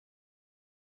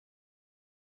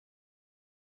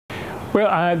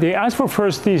Well, the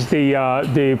ASC4FIRST is the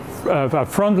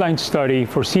frontline study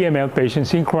for CML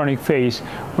patients in chronic phase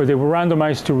where they were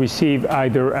randomized to receive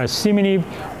either Asciminib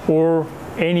or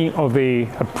any of the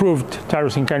approved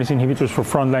tyrosine kinase inhibitors for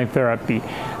frontline therapy.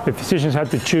 The physicians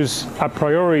had to choose a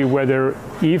priori whether,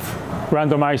 if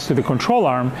randomized to the control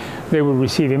arm, they would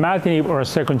receive Imatinib or a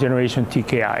second-generation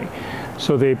TKI.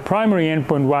 So the primary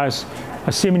endpoint was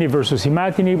Asciminib versus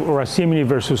Imatinib or Asciminib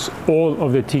versus all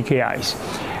of the TKIs.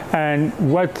 And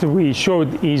what we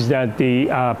showed is that the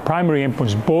primary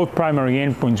endpoints, both primary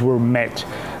endpoints were met.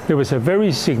 There was a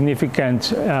very significant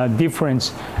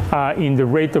difference in the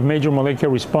rate of major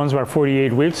molecular response by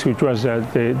 48 weeks, which was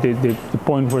the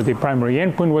point where the primary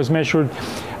endpoint was measured,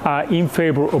 in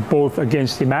favor of both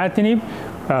against Imatinib,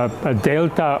 a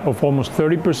delta of almost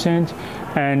 30%,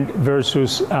 and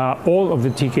versus all of the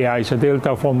TKIs, a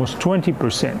delta of almost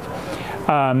 20%.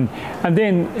 And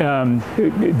then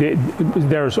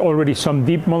there's already some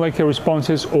deep molecular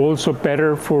responses, also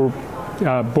better for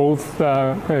both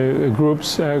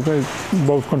groups,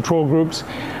 both control groups,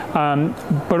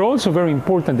 but also very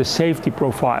important, the safety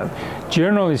profile.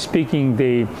 Generally speaking,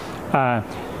 the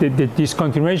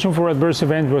discontinuation for adverse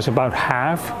event was about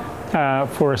half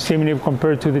for Asciminib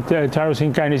compared to the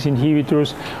tyrosine kinase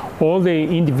inhibitors. All the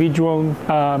individual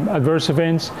adverse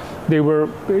events, they were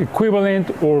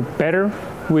equivalent or better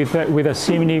with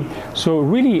Asciminib. So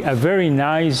really a very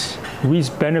nice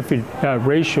risk-benefit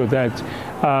ratio that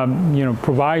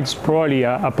provides probably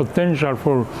a potential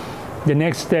for the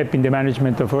next step in the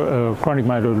management of chronic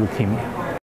myeloid leukemia.